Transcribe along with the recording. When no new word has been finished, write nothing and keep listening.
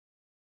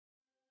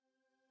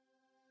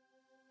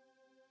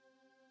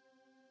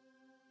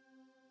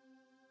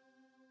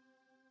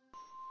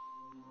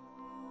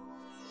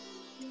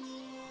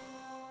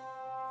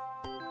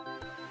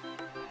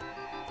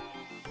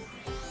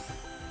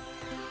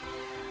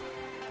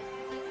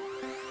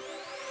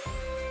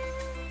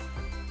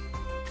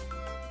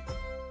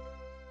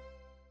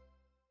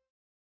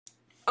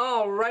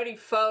Alrighty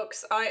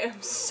folks, I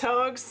am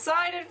so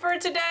excited for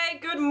today.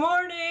 Good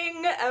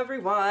morning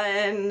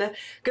everyone.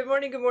 Good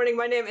morning.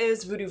 My name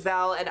is Voodoo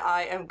Val and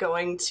I am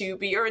going to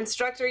be your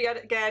instructor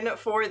yet again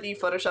for the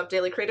Photoshop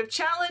Daily Creative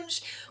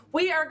Challenge.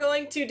 We are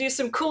going to do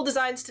some cool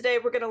designs today.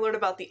 We're going to learn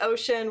about the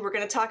ocean. We're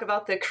going to talk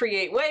about the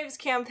Create Waves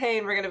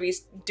campaign. We're going to be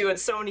doing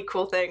so many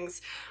cool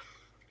things.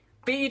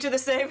 Beat you to the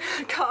same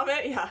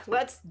comment? Yeah,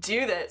 let's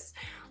do this.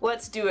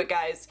 Let's do it,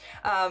 guys.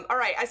 All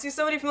right, I see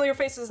so many familiar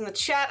faces in the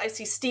chat. I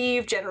see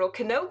Steve, General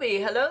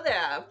Kenobi, hello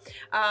there.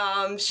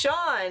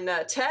 Sean,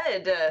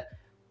 Ted,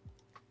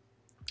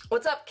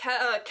 what's up,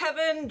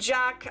 Kevin,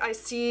 Jack, I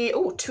see,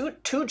 oh,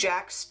 two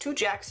Jacks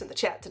in the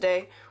chat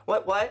today.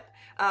 What?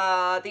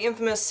 The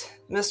infamous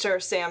Mr.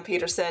 Sam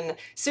Peterson,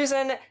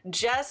 Susan,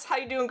 Jess, how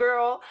you doing,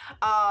 girl?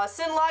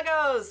 Sin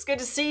Lagos, good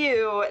to see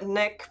you.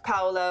 Nick,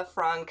 Paula,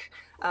 Frank,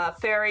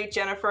 Ferry,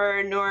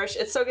 Jennifer, Nourish,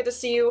 it's so good to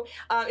see you.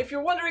 If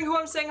you're wondering who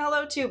I'm saying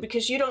hello to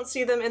because you don't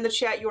see them in the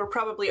chat, you are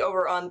probably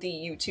over on the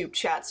YouTube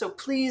chat. So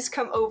please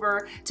come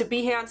over to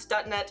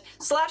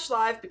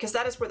behance.net/live because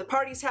that is where the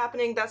party's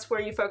happening. That's where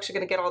you folks are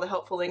going to get all the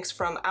helpful links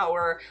from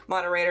our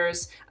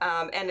moderators.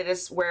 And it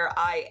is where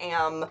I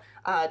am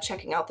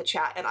checking out the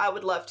chat. And I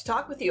would love to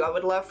talk with you. I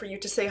would love for you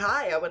to say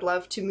hi. I would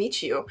love to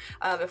meet you.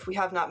 If we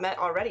have not met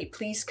already,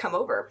 please come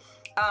over.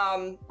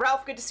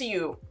 Ralph, good to see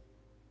you.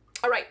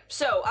 All right,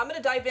 so I'm gonna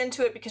dive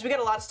into it because we got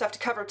a lot of stuff to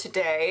cover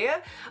today.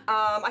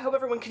 I hope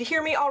everyone can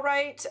hear me all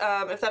right.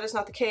 If that is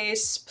not the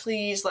case,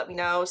 please let me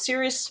know.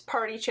 Serious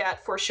party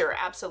chat for sure,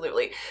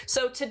 absolutely.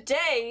 So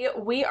today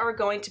we are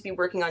going to be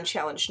working on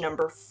challenge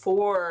number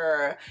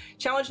 4.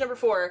 Challenge number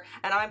 4,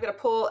 and I'm gonna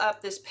pull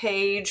up this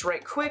page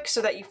right quick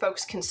so that you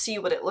folks can see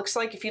what it looks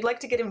like. If you'd like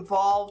to get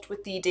involved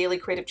with the Daily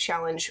Creative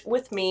Challenge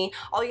with me,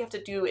 all you have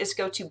to do is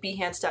go to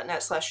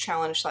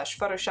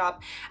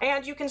behance.net/challenge/Photoshop,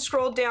 and you can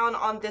scroll down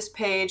on this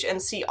page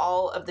and see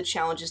all of the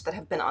challenges that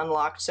have been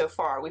unlocked so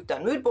far. We've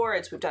done mood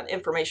boards, we've done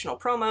informational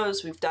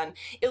promos, we've done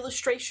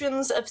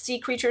illustrations of sea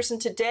creatures,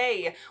 and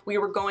today we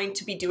were going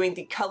to be doing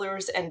the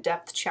colors and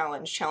depth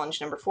challenge,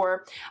 challenge number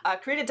 4.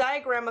 Create a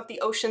diagram of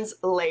the ocean's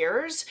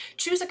layers,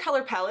 choose a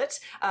color palette,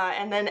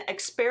 and then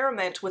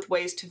experiment with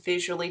ways to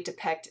visually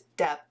depict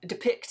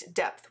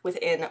depth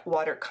within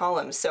water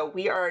columns. So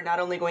we are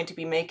not only going to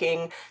be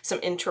making some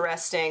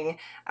interesting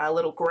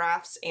little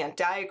graphs and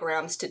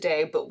diagrams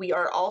today, but we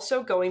are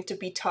also going to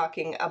be talking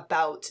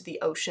about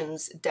the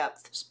ocean's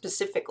depth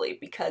specifically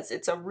because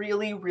it's a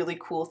really, really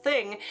cool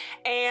thing.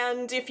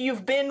 And if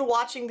you've been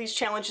watching these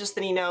challenges,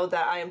 then you know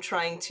that I am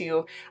trying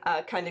to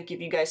kind of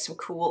give you guys some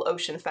cool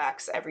ocean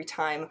facts every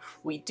time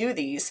we do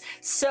these.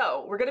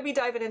 So we're going to be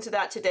diving into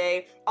that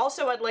today.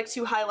 Also, I'd like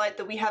to highlight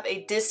that we have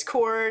a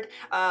Discord.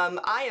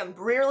 I am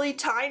really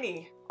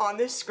tiny on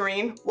this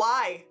screen.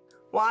 Why?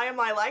 Why am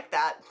I like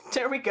that?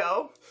 There we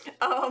go.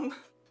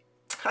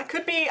 I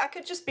could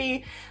just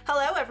be,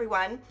 hello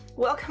everyone,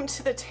 welcome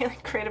to the Daily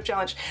Creative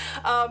Challenge.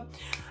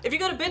 If you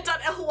go to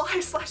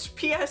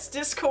bit.ly/PS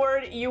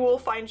Discord, you will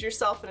find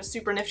yourself in a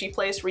super nifty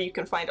place where you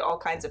can find all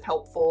kinds of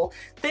helpful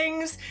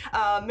things,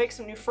 make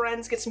some new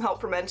friends, get some help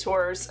from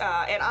mentors,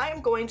 and I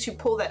am going to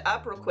pull that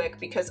up real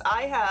quick because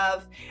I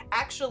have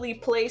actually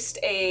placed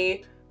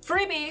a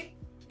freebie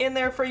in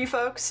there for you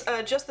folks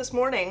just this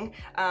morning.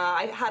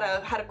 I had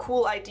a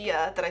cool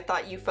idea that I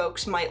thought you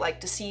folks might like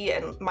to see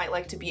and might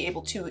like to be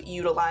able to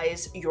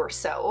utilize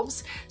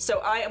yourselves. So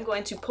I am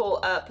going to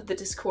pull up the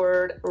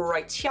Discord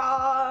right here.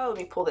 Let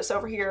me pull this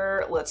over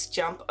here. Let's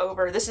jump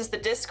over. This is the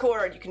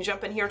Discord. You can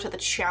jump in here to the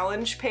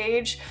challenge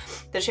page,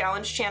 the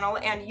challenge channel,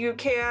 and you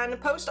can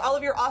post all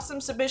of your awesome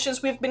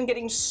submissions. We've been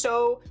getting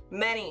so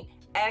many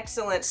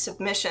excellent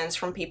submissions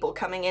from people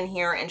coming in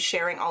here and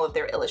sharing all of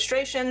their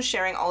illustrations,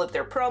 sharing all of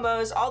their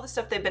promos, all the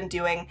stuff they've been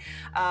doing.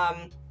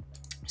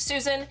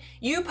 Susan,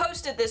 you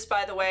posted this,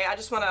 by the way. I'm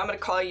gonna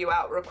call you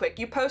out real quick.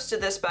 You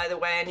posted this, by the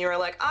way, and you were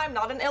like, I'm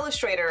not an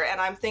illustrator. And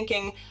I'm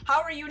thinking,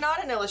 how are you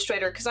not an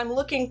illustrator? Because I'm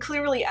looking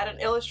clearly at an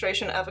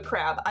illustration of a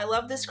crab. I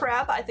love this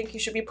crab. I think you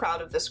should be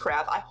proud of this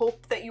crab. I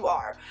hope that you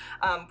are.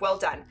 Well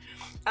done.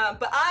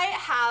 But I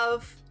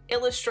have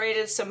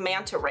illustrated some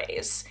manta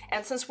rays,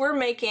 and since we're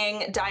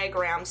making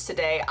diagrams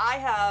today, I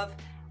have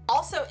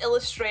also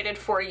illustrated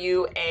for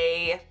you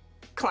a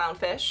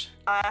clownfish.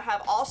 I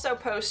have also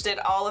posted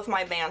all of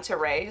my manta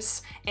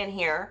rays in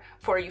here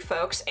for you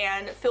folks,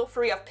 and feel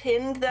free, I've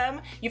pinned them.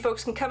 You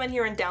folks can come in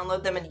here and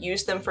download them and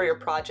use them for your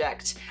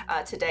project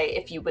today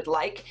if you would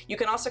like. You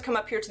can also come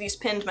up here to these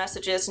pinned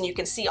messages and you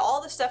can see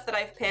all the stuff that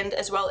I've pinned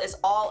as well as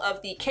all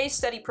of the case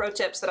study pro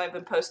tips that I've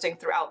been posting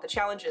throughout the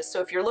challenges.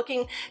 So if you're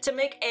looking to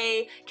make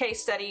a case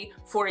study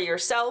for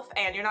yourself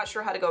and you're not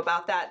sure how to go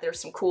about that, there's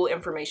some cool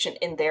information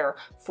in there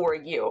for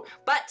you.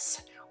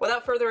 But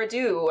without further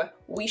ado,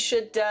 we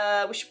should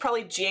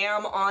probably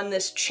jam on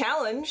this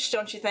challenge,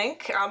 don't you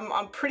think?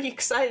 I'm pretty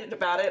excited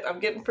about it. I'm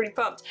getting pretty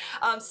pumped.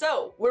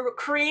 So we're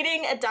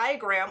creating a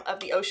diagram of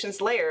the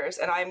ocean's layers,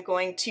 and I'm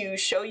going to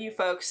show you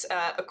folks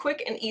a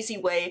quick and easy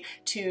way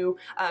to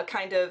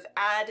kind of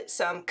add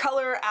some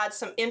color, add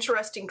some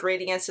interesting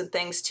gradients and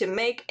things to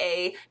make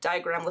a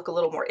diagram look a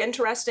little more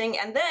interesting.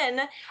 And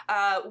then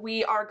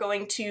we are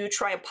going to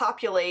try and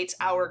populate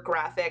our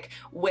graphic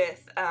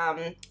with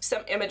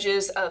some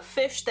images of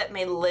fish that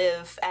may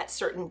live at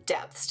certain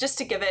depths, just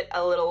to give it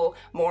a little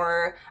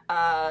more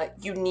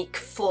unique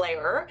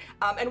flair.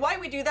 And why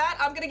we do that,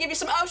 I'm gonna give you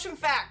some ocean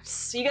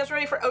facts. You guys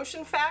ready for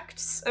ocean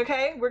facts?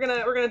 Okay, we're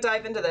gonna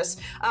dive into this.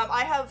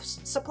 I have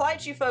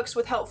supplied you folks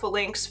with helpful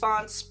links,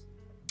 fonts,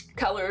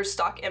 colors,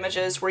 stock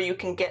images, where you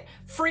can get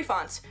free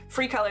fonts,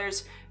 free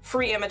colors,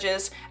 free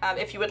images.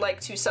 If you would like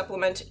to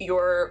supplement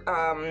your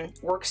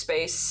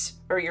workspace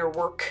or your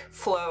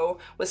workflow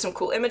with some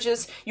cool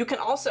images, you can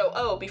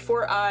also,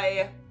 before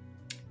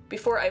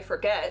I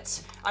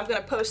forget, I'm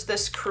gonna post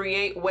this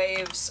Create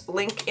Waves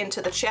link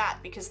into the chat,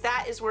 because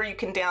that is where you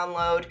can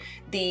download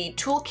the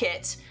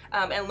toolkit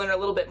and learn a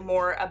little bit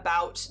more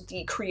about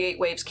the Create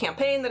Waves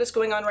campaign that is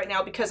going on right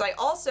now, because I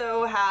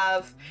also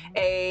have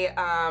a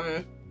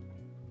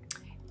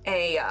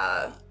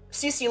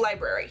CC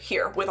library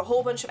here with a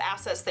whole bunch of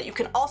assets that you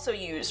can also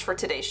use for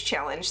today's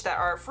challenge that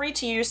are free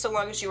to use so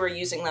long as you are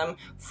using them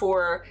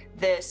for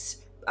this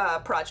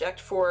project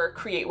for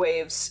Create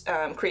Waves,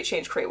 Create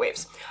Change, Create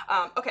Waves.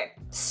 Okay,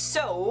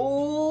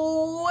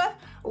 so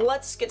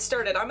let's get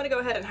started. I'm gonna go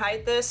ahead and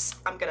hide this.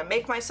 I'm gonna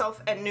make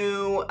myself a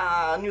new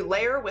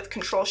layer with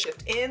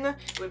Control-Shift-N.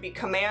 It would be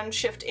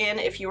Command-Shift-N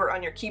if you were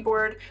on your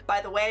keyboard. By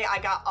the way, I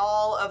got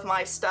all of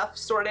my stuff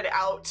sorted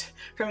out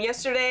from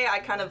yesterday. I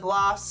kind of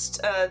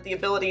lost the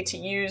ability to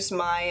use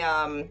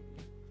my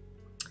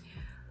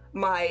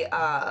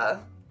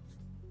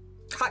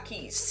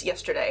hotkeys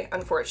yesterday,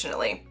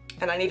 unfortunately,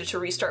 and I needed to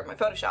restart my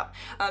Photoshop.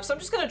 So I'm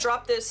just gonna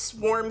drop this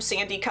warm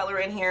sandy color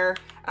in here.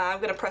 I'm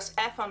gonna press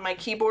F on my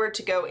keyboard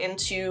to go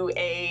into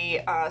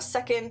a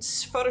second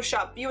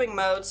Photoshop viewing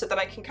mode so that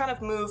I can kind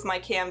of move my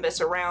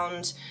canvas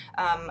around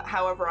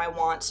however I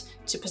want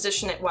to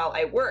position it while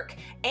I work.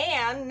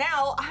 And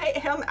now I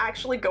am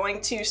actually going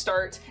to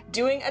start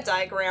doing a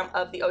diagram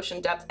of the ocean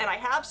depth, and I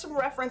have some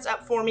reference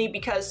up for me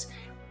because,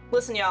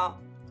 listen y'all,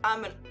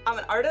 I'm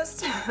an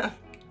artist.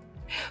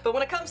 But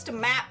when it comes to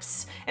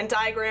maps and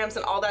diagrams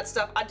and all that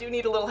stuff, I do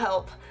need a little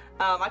help.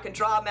 I can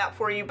draw a map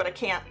for you, but I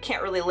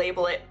can't really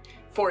label it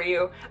for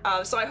you.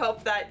 So I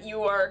hope that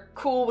you are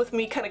cool with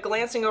me kind of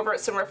glancing over at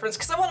some reference,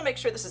 because I want to make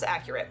sure this is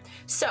accurate.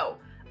 So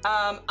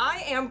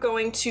I am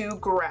going to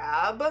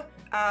grab,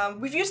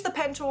 we've used the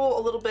pen tool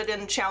a little bit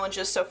in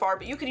challenges so far,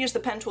 but you could use the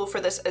pen tool for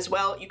this as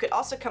well. You could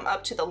also come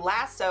up to the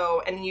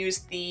lasso and use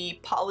the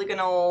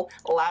polygonal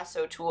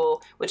lasso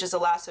tool, which is a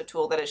lasso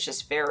tool that is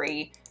just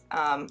very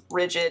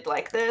rigid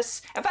like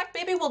this. In fact,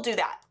 maybe we'll do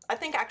that. I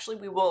think actually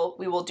we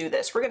will do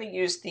this. We're going to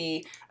use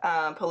the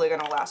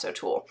polygonal lasso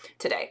tool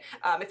today.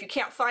 If you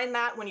can't find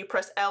that when you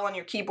press L on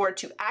your keyboard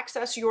to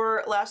access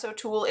your lasso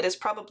tool, it is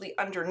probably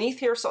underneath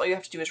here. So all you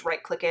have to do is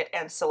right click it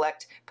and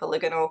select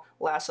polygonal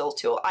lasso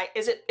tool.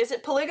 Is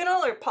it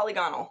polygonal or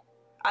polygonal?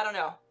 I don't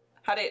know.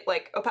 How to,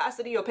 like,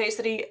 opacity,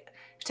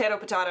 potato,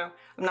 potato.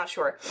 I'm not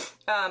sure.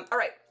 All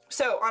right.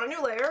 So on a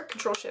new layer,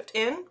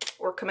 Control-Shift-N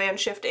or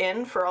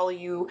Command-Shift-N for all of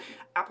you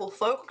Apple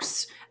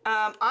folks,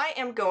 I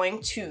am going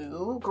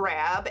to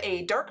grab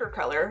a darker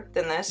color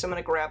than this. I'm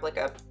going to grab like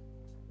a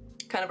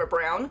kind of a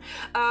brown,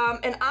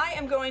 and I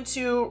am going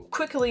to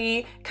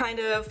quickly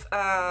kind of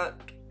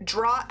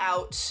draw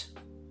out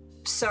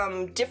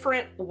some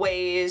different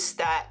ways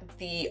that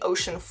the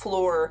ocean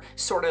floor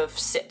sort of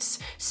sits.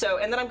 So,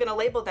 and then I'm going to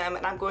label them,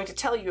 and I'm going to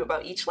tell you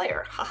about each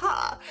layer.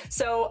 Haha.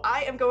 So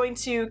I am going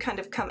to kind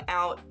of come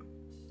out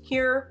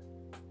here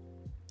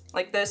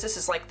like this. This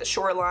is like the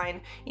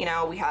shoreline. You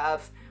know, we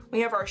have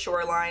our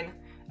shoreline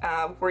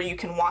where you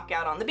can walk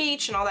out on the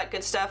beach and all that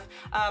good stuff.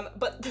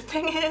 But the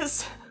thing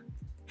is,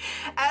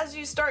 as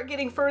you start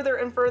getting further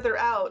and further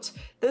out,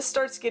 this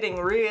starts getting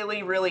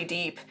really, really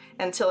deep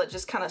until it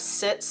just kind of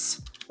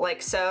sits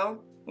like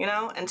so, you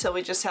know, until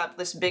we just have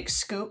this big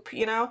scoop,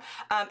 you know.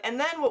 And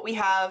then what we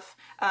have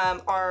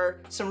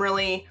are some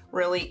really,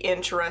 really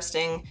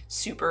interesting,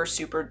 super,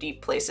 super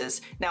deep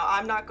places. Now,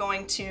 I'm not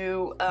going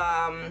to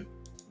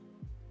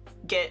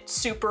get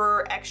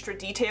super extra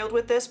detailed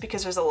with this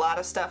because there's a lot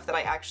of stuff that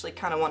I actually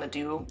kind of want to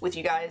do with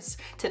you guys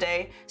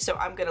today. So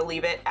I'm going to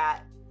leave it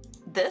at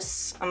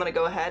this. I'm going to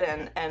go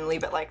ahead and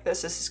leave it like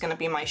this. This is going to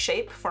be my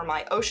shape for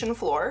my ocean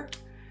floor.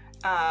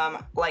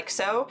 Like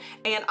so,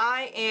 and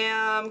I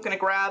am gonna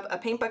grab a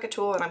paint bucket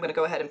tool and I'm gonna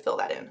go ahead and fill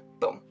that in.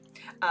 Boom.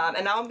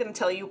 And now I'm gonna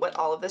tell you what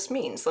all of this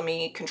means. Let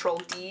me Control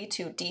D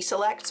to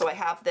deselect, so I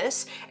have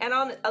this, and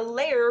on a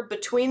layer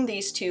between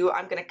these two,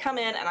 I'm gonna come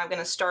in and I'm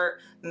gonna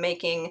start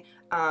making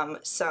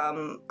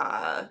some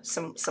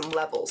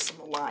levels,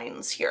 some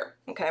lines here.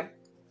 Okay.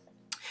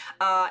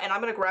 And I'm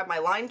going to grab my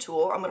line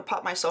tool. I'm going to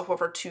pop myself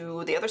over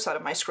to the other side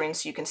of my screen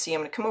so you can see.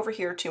 I'm going to come over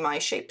here to my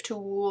shape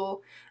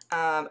tool,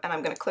 and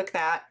I'm going to click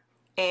that.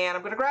 And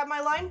I'm going to grab my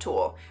line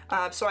tool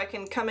so I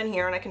can come in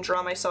here and I can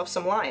draw myself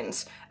some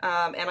lines.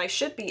 And I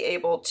should be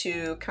able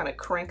to kind of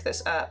crank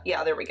this up.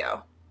 Yeah, there we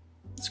go.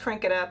 Let's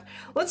crank it up.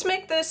 Let's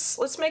make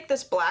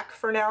this black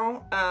for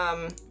now.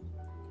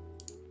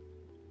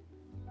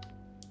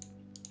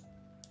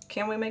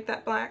 Can we make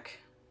that black?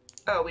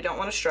 Oh, we don't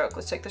want a stroke.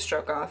 Let's take the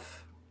stroke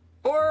off.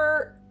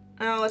 Or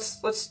no,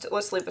 let's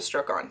leave the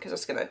stroke on because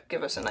it's gonna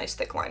give us a nice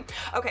thick line.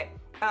 Okay,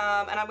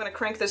 and I'm gonna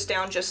crank this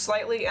down just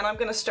slightly, and I'm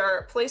gonna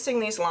start placing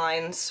these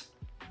lines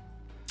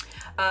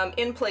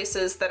in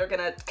places that are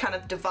gonna kind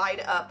of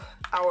divide up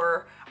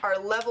our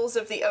levels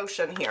of the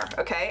ocean here,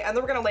 okay? And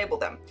then we're gonna label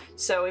them.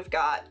 So we've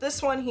got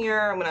this one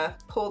here. I'm gonna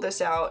pull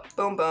this out.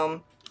 Boom,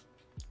 boom.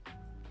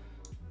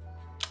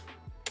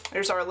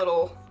 There's our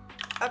little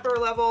upper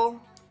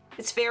level.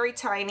 It's very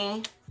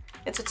tiny.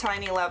 It's a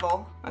tiny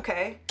level,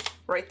 okay?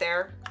 Right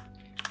there.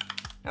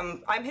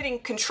 I'm hitting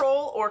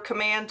Control or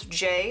Command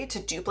J to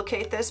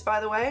duplicate this, by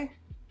the way.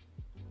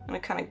 I'm gonna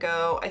kind of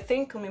go, I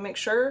think, let me make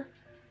sure.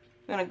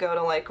 I'm gonna go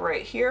to like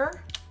right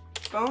here,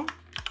 boom.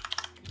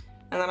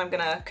 And then I'm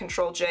gonna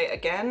Control J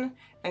again.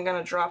 I'm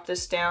gonna drop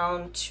this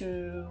down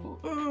to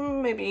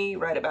maybe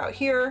right about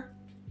here.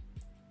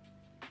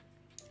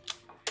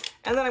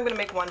 And then I'm gonna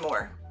make one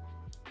more.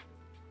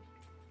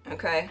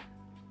 Okay.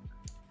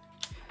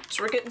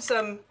 So we're getting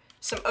some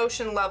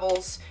ocean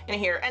levels in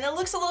here, and it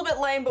looks a little bit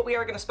lame, but we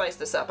are going to spice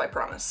this up, I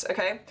promise.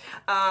 Okay,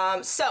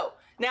 so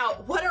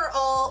now what do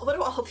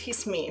all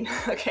these mean?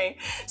 Okay,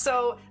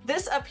 so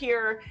this up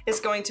here is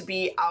going to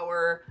be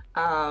our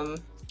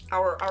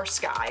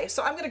sky.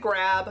 So I'm going to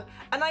grab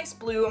a nice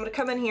blue. I'm going to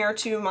come in here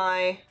to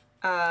my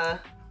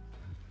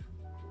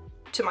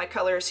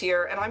colors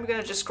here, and I'm going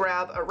to just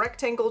grab a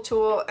rectangle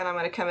tool, and I'm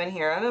going to come in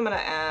here and I'm going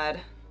to add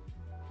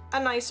a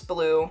nice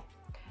blue.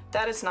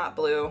 That is not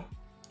blue.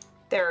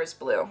 There is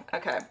blue,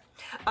 okay.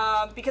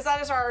 Because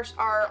that is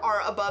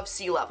our above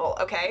sea level,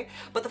 okay?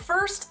 But the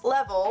first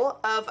level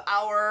of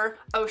our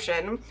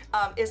ocean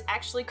is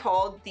actually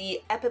called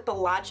the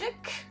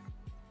epipelagic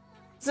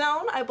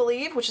zone, I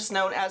believe, which is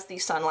known as the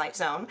sunlight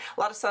zone. A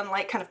lot of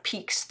sunlight kind of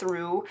peeks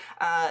through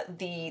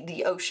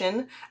the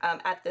ocean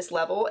at this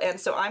level, and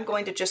so I'm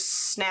going to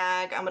just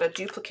I'm going to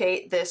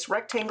duplicate this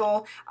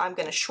rectangle, I'm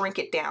going to shrink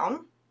it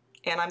down,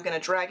 and I'm going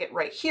to drag it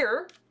right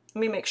here. Let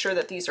me make sure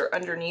that these are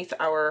underneath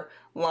our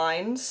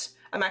lines.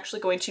 I'm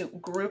actually going to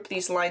group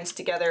these lines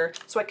together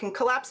so I can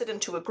collapse it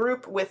into a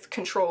group with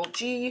Control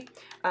G,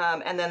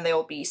 and then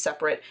they'll be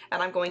separate.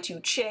 And I'm going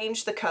to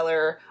change the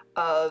color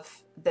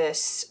of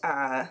this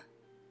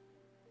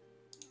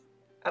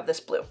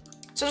blue.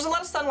 So there's a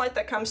lot of sunlight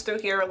that comes through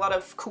here, a lot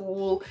of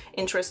cool,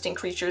 interesting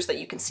creatures that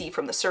you can see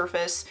from the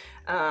surface,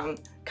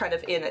 kind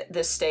of in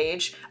this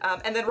stage.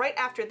 And then right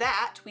after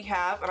that, we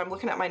have, and I'm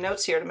looking at my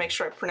notes here to make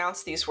sure I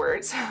pronounce these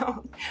words,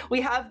 we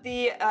have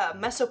the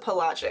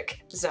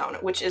mesopelagic zone,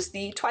 which is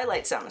the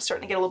twilight zone. It's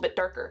starting to get a little bit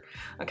darker,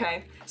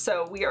 okay?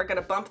 So we are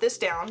gonna bump this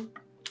down,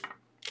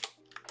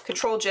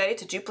 Control J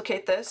to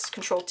duplicate this,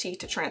 Control T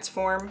to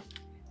transform.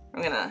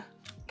 I'm gonna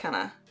kind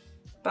of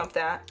bump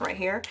that right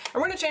here.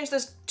 And we're gonna change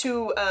this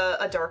to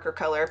a darker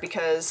color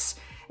because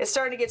it's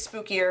starting to get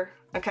spookier,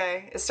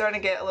 okay? It's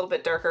starting to get a little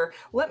bit darker.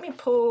 Let me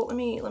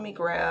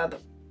grab,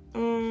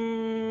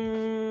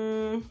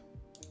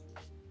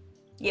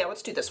 yeah,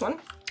 let's do this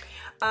one.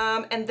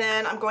 And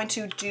then I'm going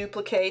to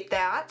duplicate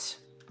that,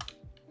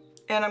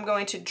 and I'm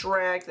going to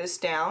drag this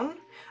down.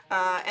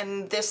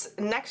 And this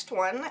next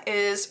one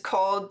is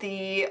called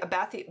the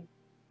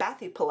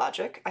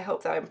bathypelagic, I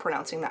hope that I'm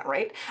pronouncing that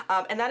right,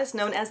 and that is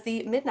known as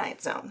the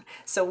midnight zone.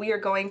 So we are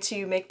going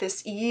to make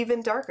this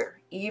even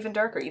darker, even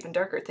darker, even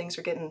darker. Things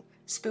are getting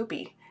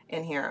spoopy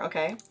in here,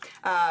 okay?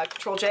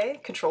 Control J,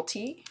 Control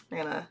T,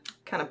 we're gonna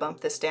kind of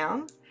bump this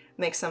down,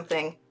 make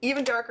something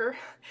even darker.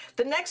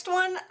 The next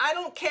one, I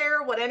don't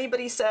care what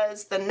anybody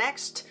says, the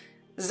next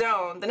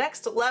zone, the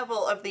next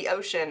level of the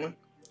ocean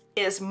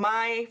is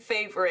my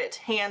favorite,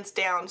 hands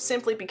down,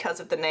 simply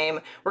because of the name.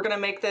 We're gonna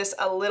make this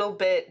a little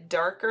bit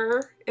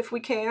darker if we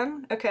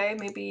can, okay?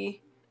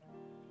 Maybe,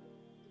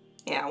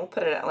 yeah, we'll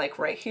put it at like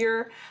right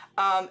here.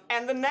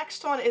 And the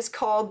next one is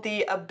called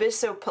the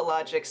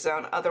abyssopelagic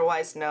zone,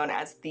 otherwise known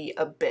as the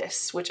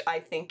abyss, which I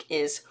think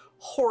is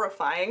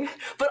horrifying,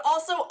 but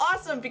also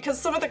awesome because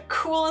some of the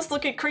coolest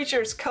looking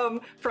creatures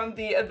come from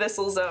the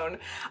abyssal zone.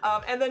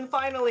 And then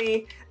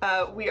finally,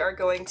 we are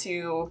going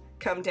to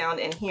come down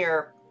in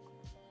here.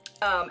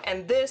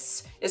 And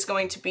this is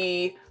going to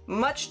be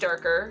much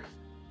darker.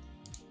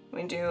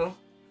 We do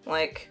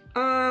like,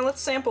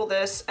 let's sample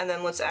this and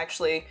then let's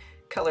actually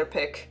color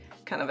pick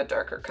kind of a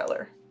darker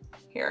color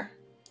here.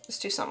 Let's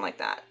do something like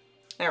that.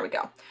 There we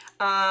go.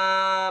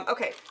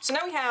 Okay, so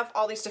now we have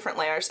all these different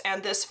layers,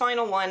 and this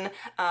final one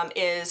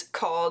is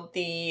called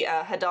the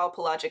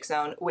hadal-pelagic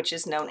zone, which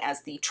is known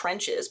as the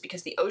trenches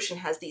because the ocean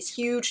has these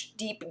huge,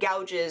 deep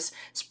gouges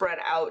spread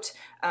out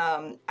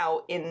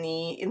out in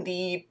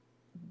the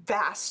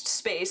vast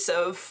space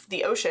of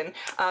the ocean,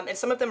 and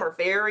some of them are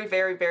very,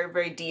 very, very,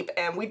 very deep,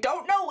 and we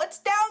don't know what's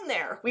down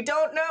there. We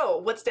don't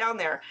know what's down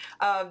there.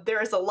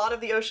 There is a lot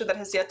of the ocean that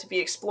has yet to be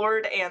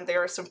explored, and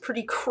there are some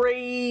pretty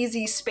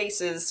crazy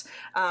spaces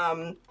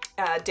down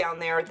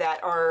there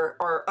that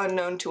are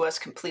unknown to us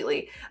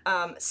completely.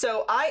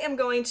 So I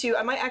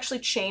might actually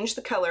change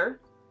the color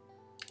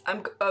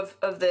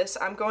of this.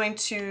 I'm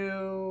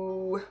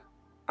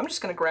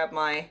just going to grab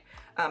my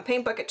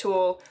paint bucket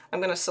tool. I'm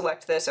going to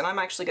select this, and I'm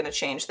actually going to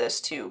change this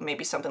to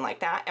maybe something like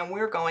that. And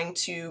we're going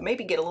to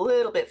maybe get a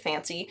little bit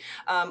fancy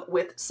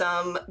with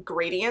some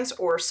gradients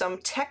or some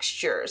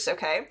textures,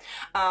 okay?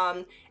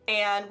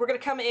 And we're going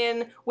to come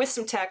in with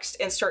some text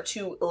and start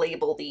to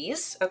label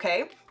these,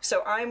 okay?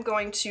 So I'm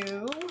going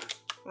to,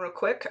 real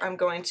quick, I'm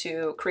going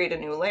to create a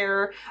new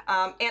layer.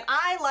 And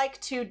I like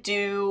to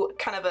do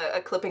kind of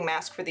a clipping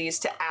mask for these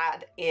to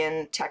add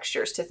in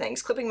textures to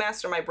things. Clipping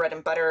masks are my bread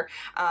and butter.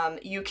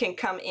 You can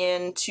come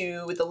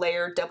into the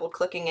layer, double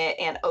clicking it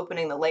and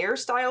opening the layer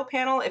style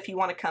panel if you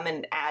want to come in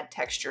and add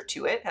texture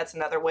to it. That's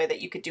another way that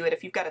you could do it.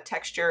 If you've got a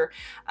texture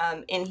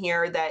in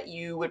here that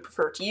you would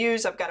prefer to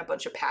use, I've got a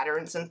bunch of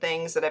patterns and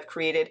things that I've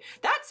created.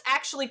 That's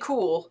actually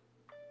cool.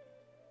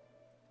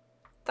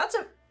 That's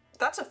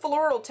a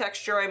floral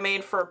texture I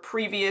made for a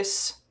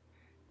previous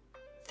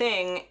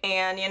thing,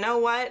 and you know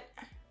what?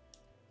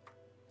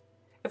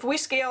 If we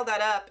scale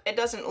that up, it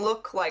doesn't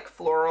look like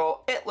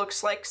floral, it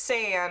looks like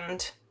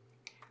sand.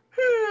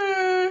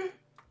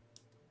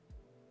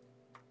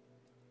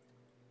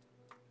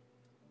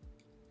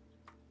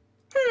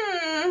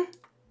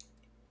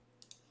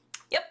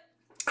 Yep.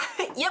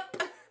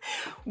 Yep.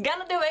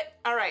 Gonna do it.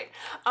 All right.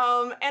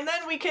 And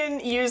then we can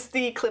use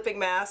the clipping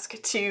mask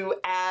to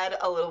add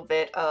a little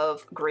bit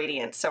of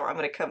gradient. So I'm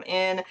going to come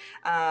in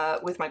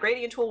with my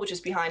gradient tool, which is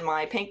behind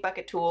my paint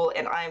bucket tool,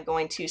 and I am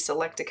going to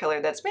select a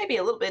color that's maybe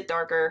a little bit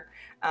darker.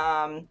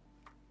 And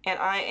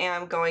I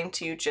am going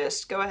to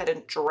just go ahead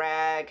and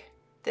drag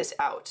this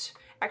out.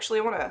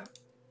 Actually, I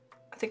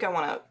think I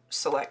want to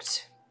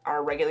select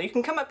our regular. You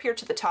can come up here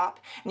to the top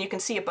and you can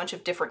see a bunch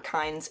of different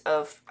kinds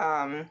of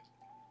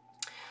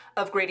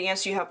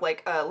gradients. You have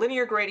like a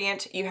linear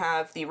gradient, you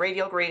have the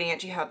radial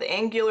gradient, you have the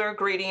angular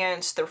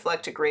gradient, the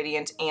reflected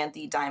gradient, and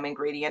the diamond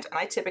gradient. And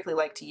I typically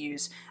like to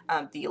use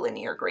the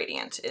linear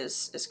gradient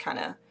is kind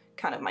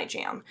of my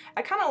jam.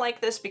 I kind of like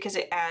this because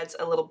it adds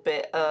a little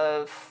bit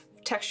of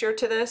texture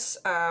to this.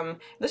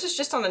 This is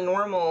just on a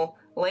normal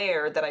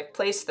layer that I've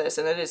placed this,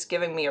 and it is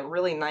giving me a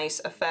really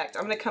nice effect.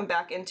 I'm going to come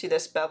back into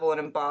this bevel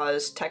and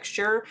emboss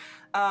texture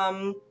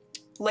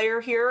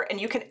layer here,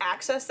 and you can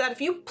access that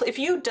if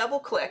you double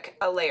click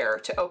a layer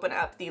to open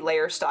up the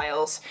layer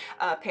styles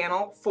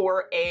panel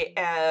for a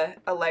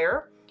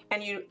layer,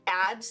 and you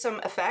add some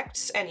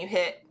effects and you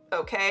hit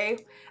OK,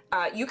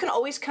 you can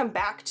always come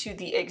back to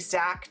the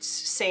exact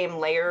same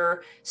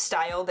layer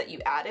style that you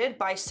added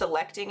by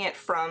selecting it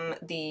from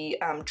the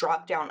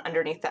drop down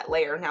underneath that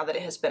layer now that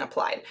it has been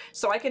applied.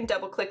 So I can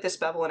double click this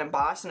bevel and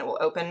emboss and it will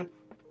open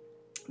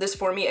this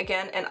for me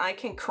again, and I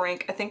can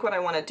crank. I think what I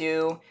want to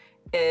do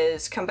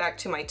is come back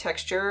to my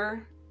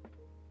texture.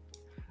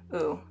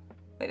 Ooh,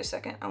 wait a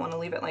second. I want to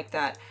leave it like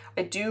that.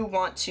 I do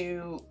want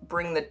to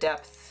bring the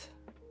depth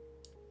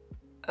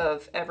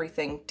of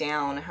everything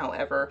down,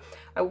 however.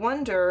 I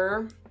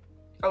wonder,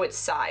 oh, it's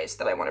size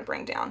that I want to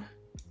bring down.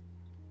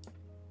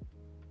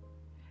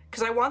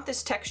 Because I want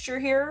this texture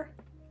here.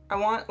 I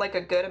want like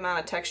a good amount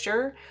of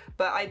texture,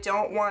 but I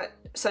don't want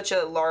such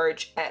a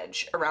large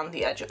edge around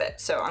the edge of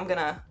it. So I'm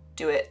gonna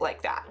do it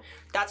like that.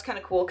 That's kind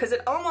of cool because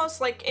it almost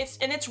like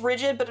it's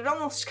rigid, but it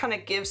almost kind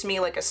of gives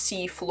me like a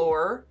sea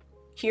floor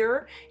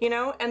here, you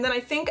know. And then I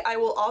think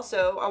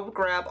I'll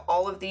grab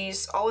all of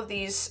these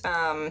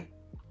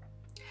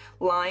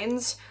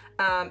lines,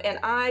 and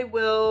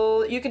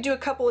you could do a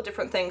couple of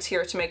different things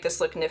here to make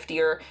this look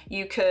niftier.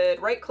 You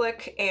could right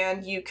click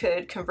and you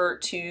could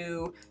convert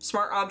to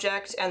smart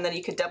object, and then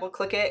you could double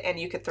click it and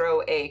you could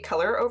throw a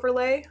color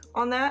overlay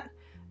on that.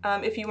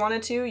 If you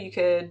wanted to, you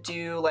could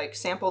do like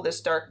sample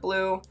this dark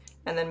blue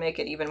and then make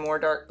it even more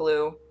dark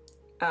blue,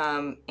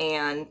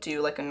 and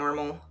do like a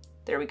normal,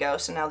 there we go.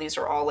 So now these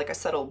are all like a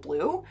subtle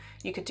blue.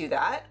 You could do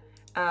that.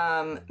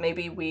 I'm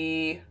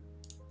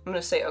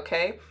gonna say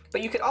okay,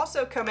 but you could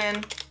also come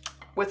in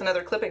with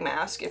another clipping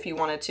mask if you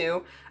wanted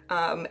to,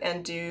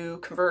 and do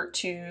convert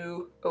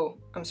to,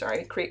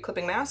 create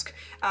clipping mask.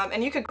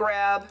 And you could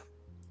grab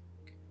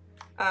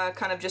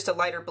kind of just a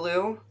lighter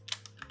blue.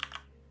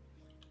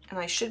 And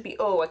I should be,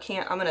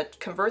 I'm gonna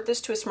convert this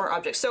to a smart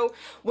object. So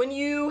when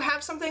you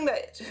have something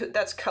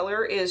that's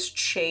color is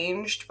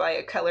changed by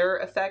a color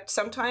effect,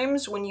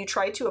 sometimes when you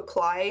try to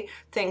apply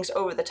things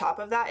over the top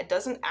of that, it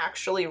doesn't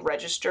actually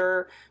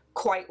register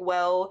quite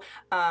well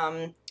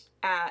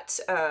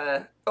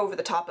over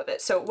the top of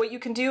it. So what you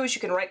can do is you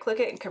can right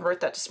click it and convert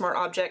that to smart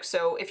object.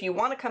 So if you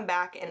want to come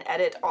back and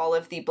edit all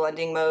of the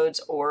blending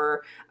modes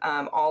or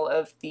all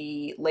of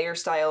the layer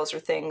styles or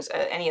things,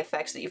 any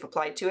effects that you've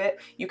applied to it,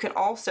 you can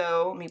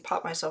also, let me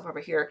pop myself over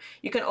here,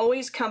 you can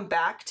always come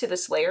back to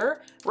this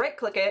layer, right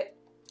click it,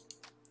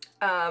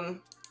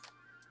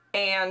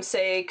 and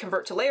say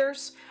convert to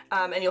layers,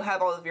 and you'll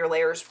have all of your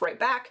layers right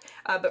back.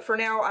 But for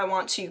now, I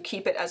want to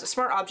keep it as a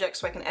smart object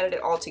so I can edit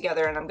it all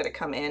together, and I'm gonna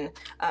come in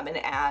and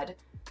add,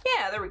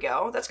 yeah, there we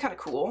go. That's kind of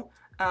cool.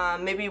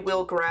 Maybe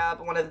we'll grab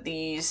one of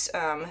these.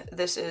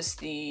 This is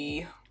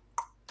the,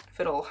 if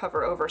it'll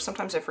hover over,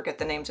 sometimes I forget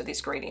the names of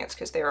these gradients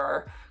because there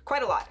are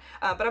quite a lot.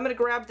 But I'm gonna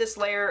grab this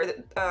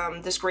layer,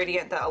 this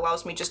gradient that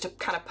allows me just to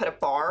kind of put a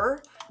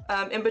bar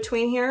in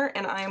between here,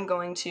 and I am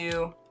going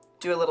to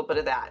do a little bit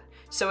of that.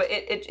 So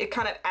it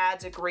kind of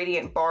adds a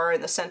gradient bar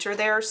in the center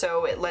there,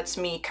 so it lets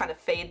me kind of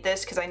fade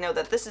this because I know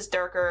that this is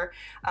darker.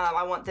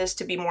 I want this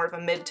to be more of a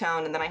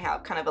mid-tone, and then I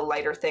have kind of a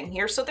lighter thing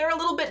here. So they're a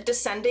little bit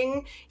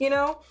descending, you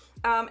know?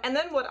 And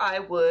then what I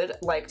would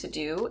like to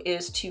do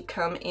is to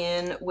come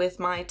in with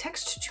my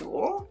text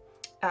tool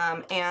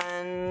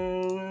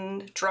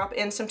and drop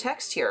in some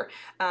text here.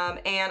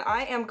 And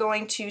I am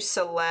going to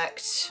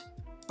select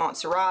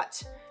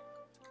Montserrat.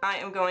 I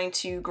am going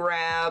to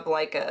grab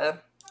like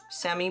a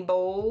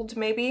semi-bold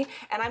maybe,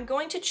 and I'm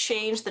going to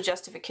change the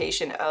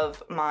justification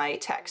of my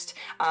text.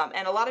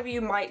 And a lot of you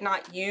might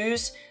not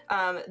use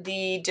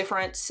the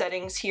different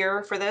settings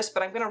here for this,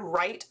 but I'm gonna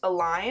right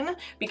align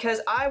because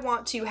I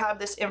want to have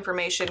this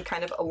information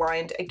kind of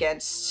aligned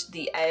against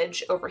the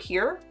edge over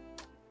here,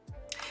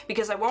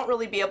 because I won't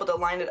really be able to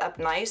line it up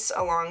nice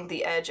along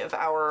the edge of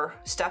our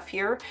stuff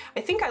here.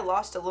 I think I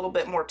lost a little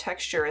bit more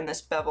texture in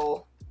this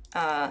bevel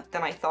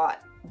than I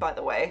thought, by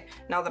the way,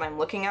 now that I'm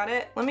looking at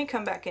it. Let me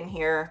come back in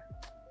here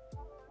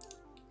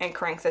and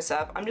crank this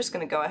up. I'm just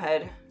gonna go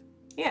ahead.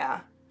 Yeah,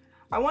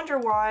 I wonder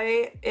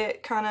why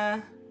it kind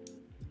of,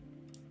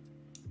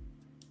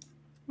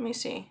 let me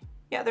see.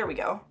 Yeah, there we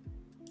go.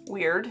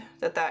 Weird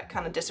that that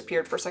kind of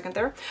disappeared for a second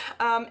there.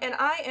 And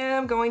I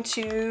am going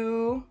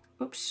to,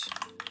 oops,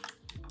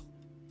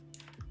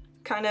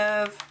 kind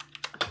of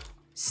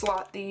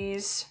slot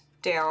these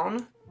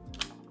down.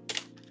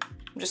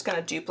 I'm just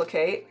gonna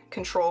duplicate,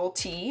 Control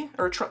T,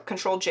 or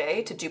Control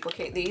J to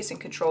duplicate these,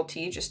 and Control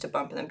T just to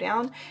bump them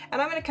down.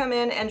 And I'm gonna come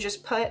in and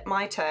just put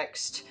my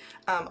text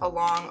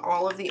along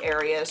all of the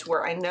areas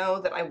where I know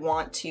that I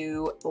want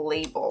to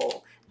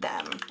label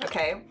them,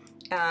 okay?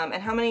 And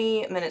how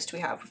many minutes do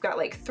we have? We've got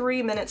like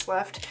 3 minutes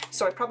left,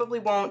 so I probably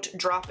won't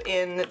drop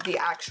in the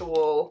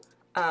actual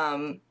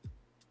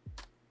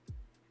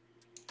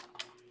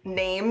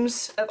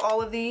names of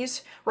all of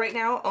these right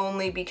now,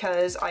 only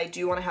because I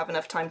do want to have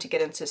enough time to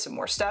get into some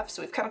more stuff.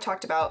 So we've kind of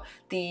talked about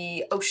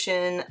the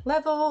ocean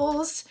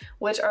levels,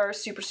 which are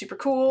super, super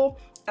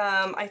cool.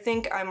 I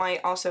think I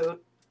might also,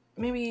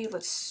 maybe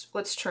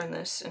let's turn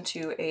this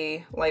into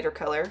a lighter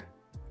color.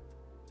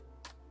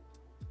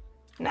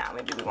 Nah,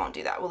 maybe we won't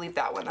do that. We'll leave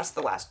that one. That's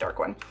the last dark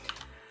one.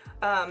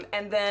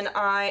 And then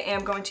I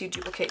am going to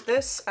duplicate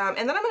this, and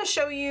then I'm going to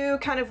show you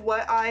kind of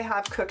what I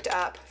have cooked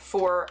up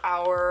for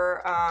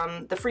our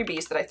the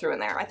freebies that I threw in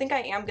there. I think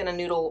I am going to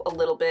noodle a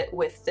little bit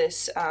with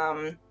this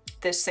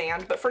this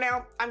sand, but for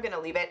now I'm going to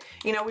leave it.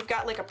 You know, we've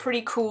got like a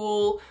pretty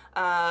cool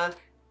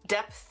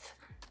depth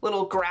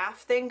little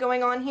graph thing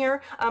going on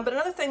here. But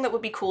another thing that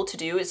would be cool to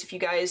do is if you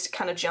guys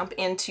kind of jump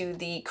into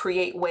the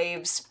Create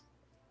Waves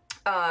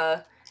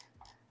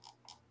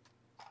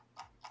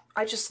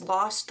I just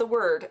lost the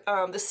word.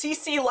 The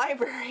CC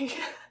library.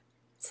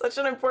 Such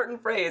an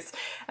important phrase,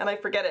 and I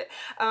forget it.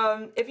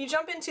 If you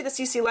jump into the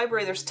CC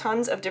library, there's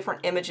tons of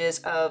different images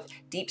of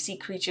deep sea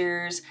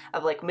creatures,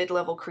 of like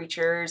mid-level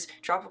creatures,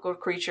 tropical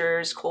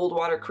creatures, cold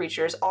water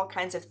creatures, all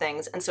kinds of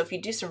things. And so if you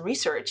do some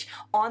research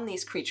on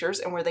these creatures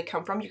and where they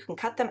come from, you can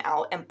cut them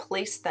out and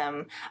place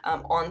them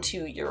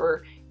onto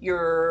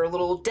your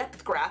little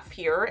depth graph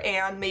here,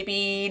 and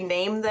maybe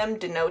name them,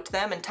 denote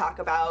them, and talk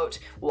about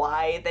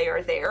why they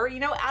are there. You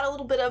know, add a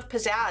little bit of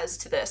pizzazz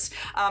to this.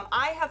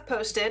 I have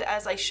posted,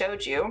 as I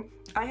showed you,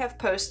 I have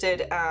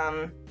posted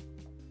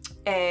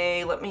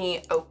let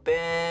me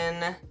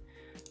open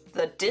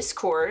the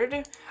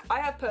Discord. I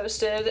have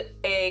posted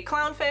a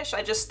clownfish.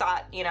 I just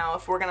thought, you know,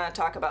 if we're gonna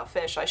talk about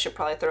fish, I should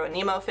probably throw a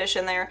Nemo fish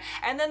in there.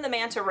 And then the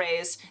manta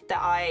rays that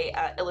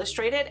I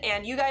illustrated,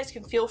 and you guys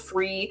can feel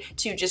free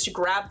to just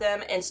grab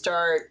them and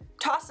start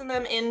tossing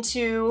them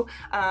into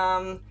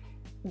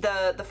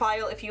the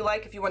file if you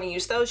like. If you want to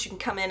use those, you can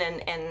come in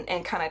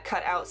and kind of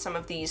cut out some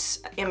of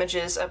these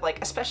images of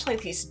like, especially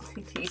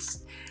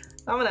these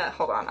I'm gonna,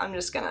 hold on, I'm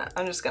just gonna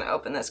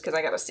open this because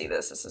I gotta see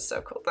this. This is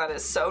so cool. That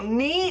is so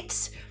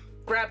neat.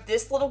 Grab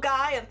this little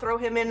guy and throw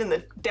him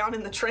down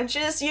in the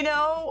trenches, you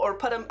know, or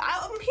put him,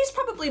 he's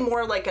probably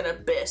more like an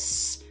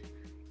abyss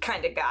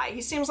kind of guy.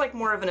 He seems like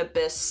more of an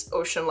abyss,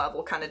 ocean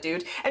level kind of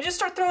dude, and just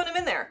start throwing him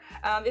in there.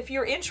 If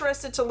you're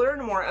interested to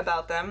learn more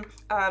about them,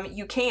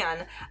 you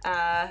can,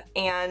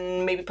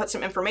 and maybe put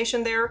some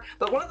information there.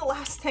 But one of the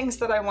last things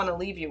that I want to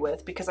leave you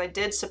with, because I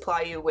did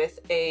supply you with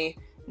a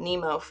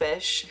Nemo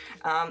fish,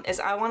 is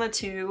I wanted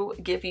to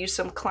give you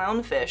some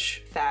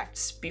clownfish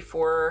facts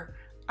before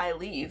I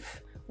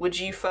leave. Would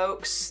you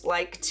folks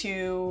like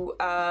to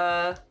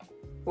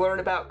learn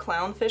about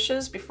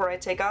clownfishes before I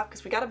take off?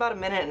 Because we got about 1.5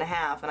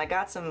 minutes, and I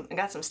got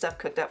some stuff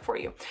cooked up for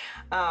you.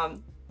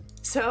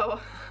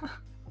 So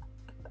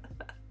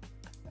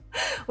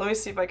Let me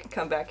see if I can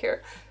come back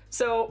here.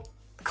 So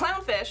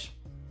clownfish,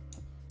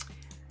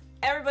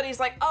 everybody's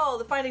like, oh,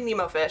 the Finding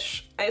Nemo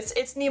fish.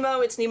 It's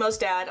Nemo, it's Nemo's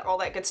dad, all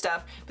that good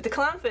stuff. But the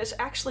clownfish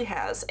actually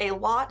has a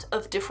lot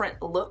of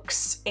different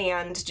looks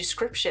and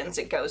descriptions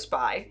it goes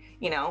by.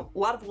 You know, a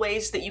lot of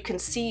ways that you can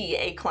see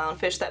a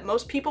clownfish that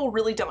most people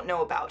really don't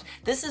know about.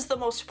 This is the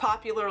most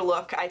popular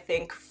look, I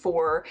think,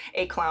 for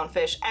a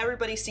clownfish.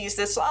 Everybody sees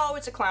this, oh,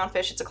 it's a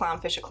clownfish, it's a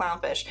clownfish, a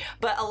clownfish.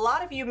 But a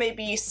lot of you may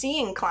be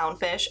seeing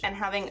clownfish and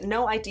having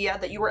no idea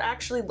that you were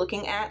actually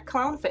looking at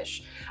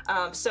clownfish.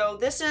 So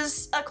this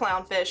is a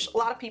clownfish. A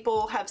lot of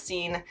people have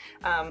seen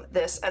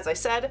this, as I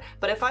said,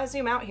 but if I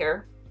zoom out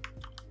here,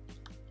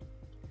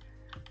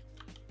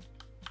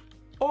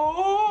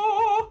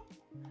 oh,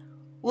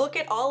 look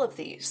at all of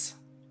these.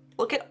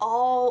 Look at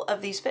all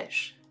of these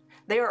fish.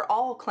 They are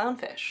all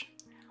clownfish.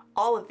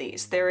 All of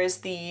these. There is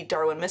the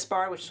Darwin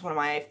Mistbar, which is one of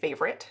my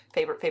favorite.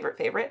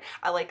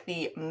 I like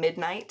the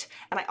Midnight,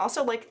 and I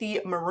also like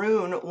the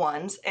maroon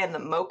ones and the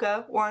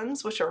mocha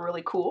ones, which are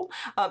really cool.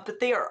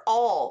 But they are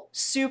all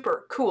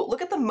super cool.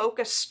 Look at the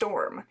Mocha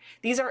Storm.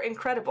 These are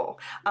incredible.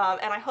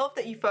 And I hope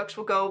that you folks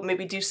will go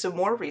maybe do some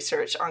more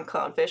research on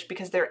clownfish,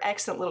 because they're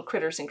excellent little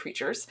critters and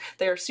creatures.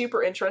 They are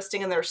super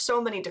interesting, and there are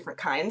so many different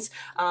kinds.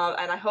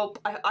 And I hope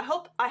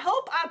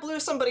I blew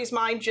somebody's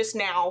mind just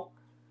now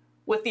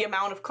with the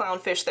amount of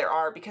clownfish there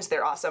are, because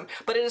they're awesome.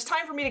 But it is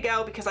time for me to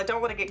go because I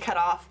don't want to get cut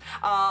off.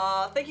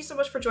 Thank you so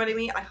much for joining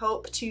me. I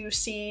hope to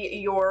see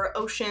your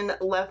ocean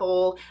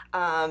level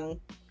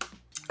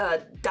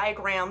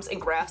diagrams and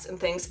graphs and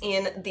things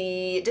in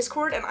the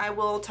Discord, and I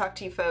will talk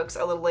to you folks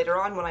a little later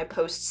on when I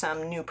post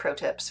some new pro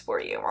tips for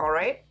you, all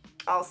right?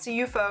 I'll see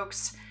you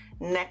folks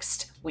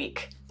next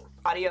week.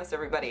 Adios,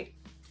 everybody.